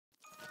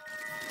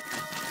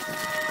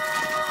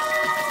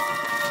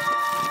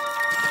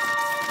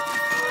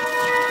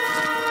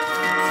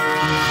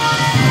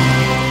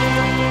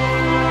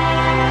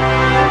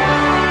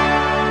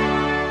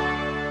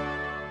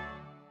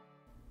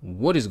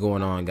What is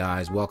going on,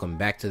 guys? Welcome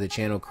back to the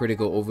channel.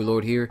 Critical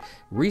Overlord here.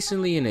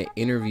 Recently in an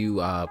interview,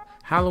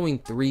 Halloween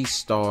 3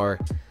 star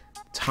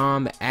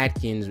Tom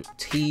Atkins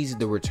teased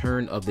the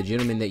return of the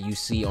gentleman that you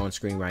see on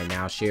screen right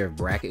now, Sheriff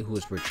Brackett, who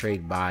was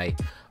portrayed by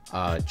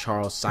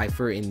Charles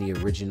Cyphers in the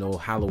original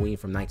Halloween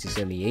from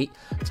 1978.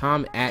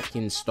 Tom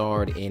Atkins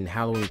starred in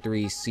Halloween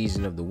 3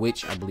 Season of the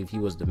Witch. I believe he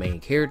was the main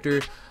character.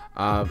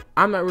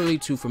 I'm not really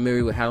too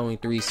familiar with Halloween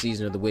 3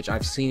 Season of the Witch.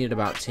 I've seen it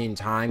about 10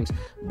 times,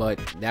 but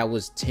that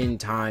was 10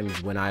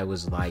 times when I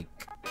was like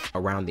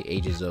around the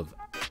ages of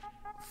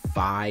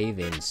 5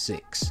 and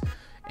 6.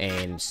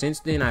 And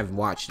since then, I've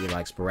watched it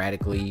like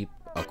sporadically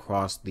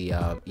across the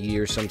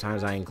years.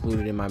 Sometimes I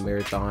include it in my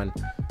marathon,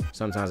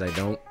 sometimes I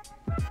don't.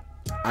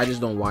 I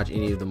just don't watch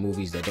any of the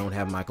movies that don't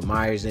have Michael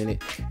Myers in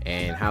it,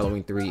 and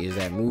Halloween 3 is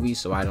that movie,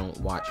 so I don't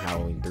watch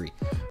Halloween 3.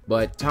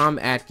 But Tom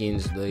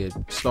Atkins, the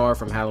star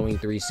from Halloween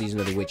 3 Season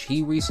of the Witch,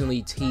 he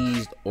recently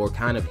teased or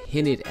kind of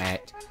hinted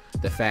at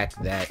the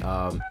fact that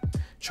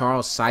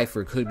Charles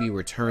Cyphers could be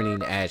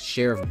returning as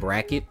Sheriff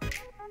Brackett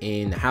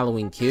in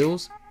Halloween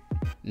Kills.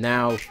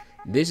 Now,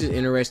 this is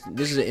interesting.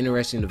 This is an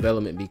interesting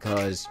development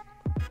because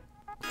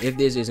if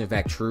this is in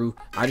fact true,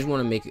 I just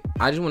want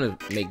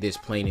to make this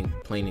plain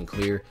and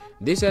clear.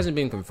 This hasn't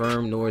been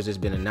confirmed, nor has this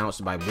been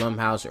announced by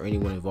Blumhouse or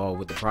anyone involved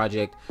with the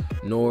project,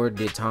 nor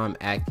did Tom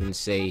Atkins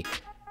say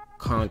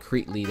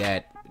concretely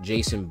that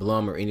Jason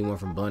Blum or anyone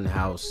from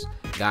Blumhouse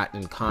got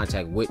in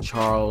contact with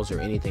Charles or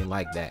anything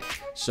like that.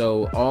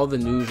 So all the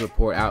news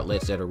report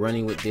outlets that are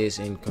running with this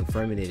and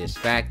confirming it as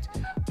fact,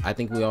 I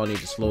think we all need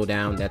to slow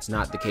down. That's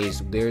not the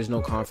case. There is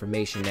no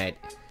confirmation that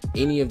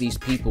any of these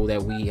people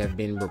that we have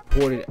been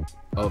reported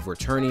of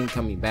returning,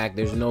 coming back,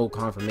 there's no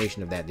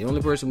confirmation of that. The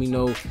only person we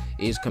know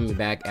is coming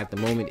back at the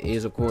moment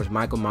is, of course,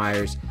 Michael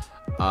Myers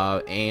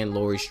and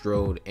Laurie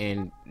Strode,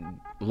 and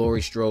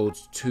Laurie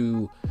Strode's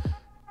the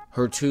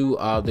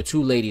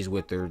two ladies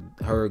with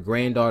her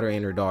granddaughter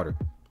and her daughter.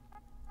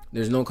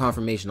 There's no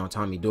confirmation on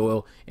Tommy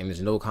Doyle, and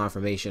there's no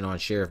confirmation on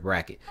Sheriff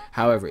Brackett.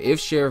 However, if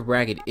Sheriff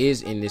Brackett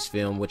is in this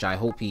film, which I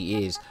hope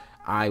he is,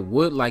 I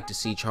would like to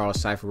see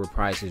Charles Cyphers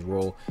reprise his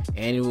role,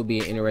 and it will be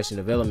an interesting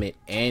development,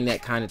 and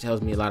that kind of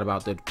tells me a lot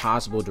about the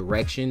possible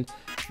direction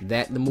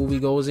that the movie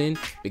goes in,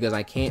 because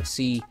I can't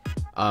see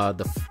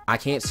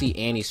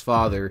Annie's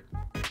father,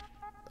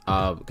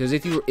 because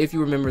if you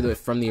remember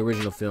from the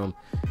original film,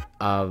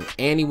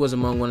 Annie was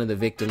among one of the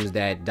victims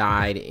that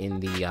died in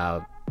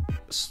the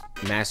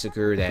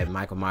massacre that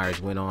Michael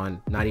Myers went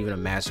on. Not even a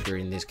massacre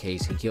in this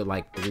case. He killed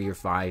like 3 or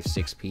 5,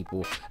 6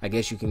 people. I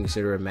guess you can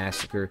consider a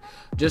massacre.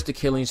 Just a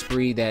killing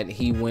spree that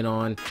he went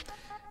on.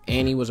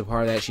 Annie was a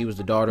part of that. She was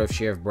the daughter of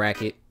Sheriff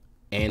Brackett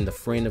and the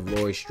friend of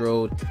Laurie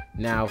Strode.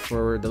 Now,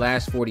 for the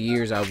last 40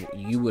 years,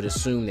 you would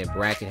assume that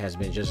Brackett has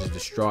been just as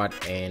distraught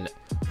and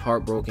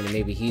heartbroken, and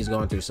maybe he's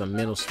gone through some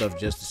mental stuff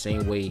just the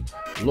same way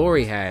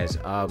Laurie has,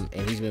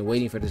 and he's been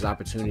waiting for this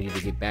opportunity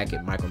to get back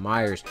at Michael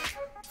Myers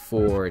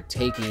for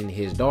taking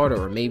his daughter,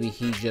 or maybe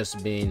he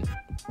just been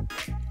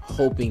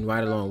hoping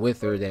right along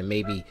with her that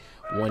maybe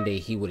one day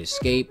he would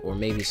escape, or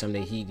maybe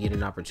someday he'd get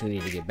an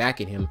opportunity to get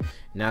back at him.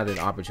 Now that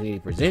the opportunity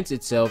presents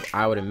itself,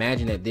 I would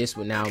imagine that this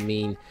would now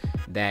mean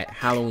that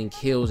Halloween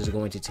Kills is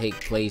going to take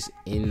place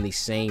in the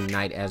same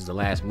night as the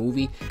last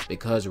movie,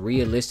 because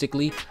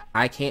realistically,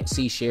 I can't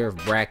see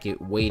Sheriff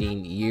Brackett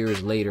waiting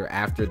years later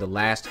after the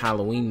last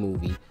Halloween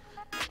movie,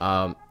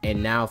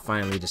 and now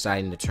finally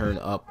deciding to turn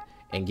up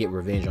and get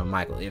revenge on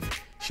Michael.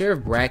 If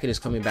Sheriff Brackett is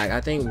coming back, I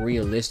think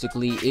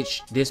realistically,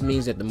 this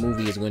means that the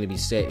movie is going to be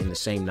set in the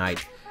same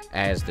night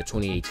as the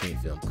 2018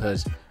 film,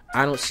 because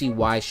I don't see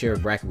why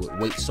Sheriff Brackett would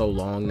wait so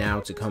long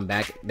now to come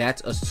back.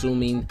 That's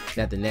assuming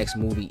that the next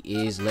movie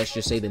is, let's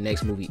just say the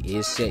next movie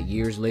is set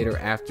years later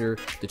after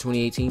the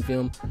 2018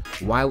 film.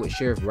 Why would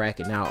Sheriff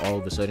Brackett now all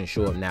of a sudden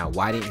show up now?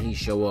 Why didn't he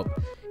show up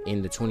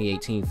in the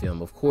 2018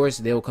 film? Of course,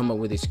 they'll come up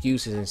with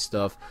excuses and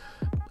stuff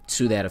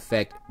to that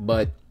effect,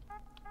 but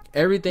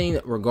everything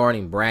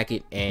regarding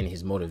Brackett and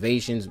his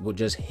motivations would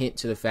just hint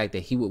to the fact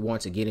that he would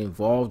want to get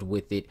involved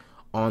with it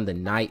on the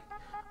night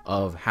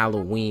of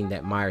Halloween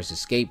that Myers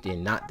escaped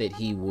in, not that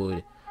he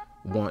would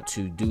want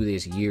to do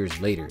this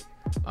years later.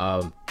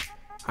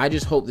 I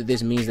just hope that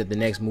this means that the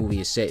next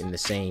movie is set in the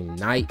same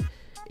night.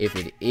 If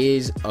it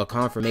is a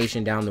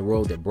confirmation down the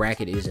road that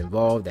Brackett is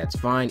involved, that's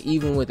fine.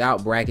 Even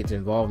without Brackett's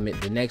involvement,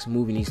 the next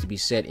movie needs to be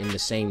set in the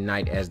same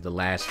night as the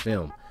last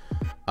film.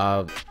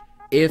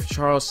 If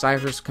Charles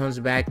Cyphers comes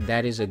back,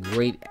 that is a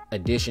great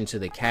addition to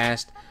the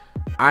cast.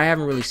 I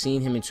haven't really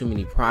seen him in too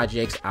many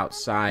projects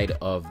outside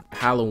of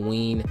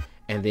Halloween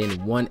and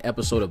then one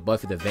episode of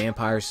Buffy the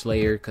Vampire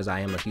Slayer, because I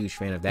am a huge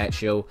fan of that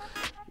show.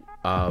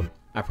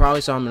 I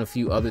probably saw him in a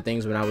few other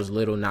things when I was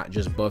little, not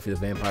just Buffy the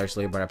Vampire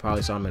Slayer, but I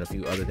probably saw him in a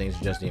few other things,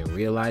 just didn't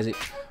realize it.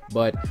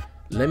 But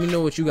let me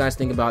know what you guys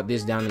think about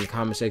this down in the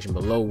comment section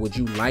below. Would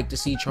you like to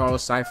see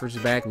Charles Cyphers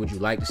back? Would you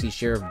like to see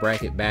Sheriff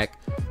Brackett back?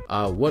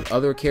 What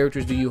other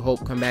characters do you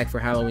hope come back for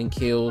Halloween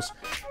Kills?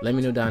 Let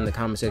me know down in the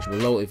comment section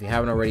below. If you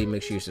haven't already,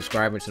 make sure you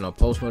subscribe and turn on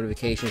post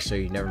notifications so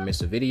you never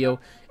miss a video.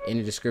 In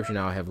the description,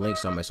 I'll have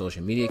links on my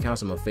social media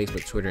accounts. I'm on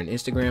Facebook, Twitter, and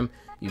Instagram.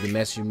 You can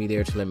message me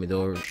there to let me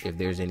know if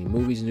there's any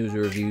movies, news,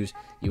 or reviews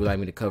you would like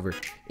me to cover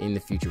in the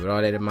future. With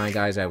all that in mind,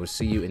 guys, I will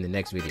see you in the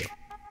next video.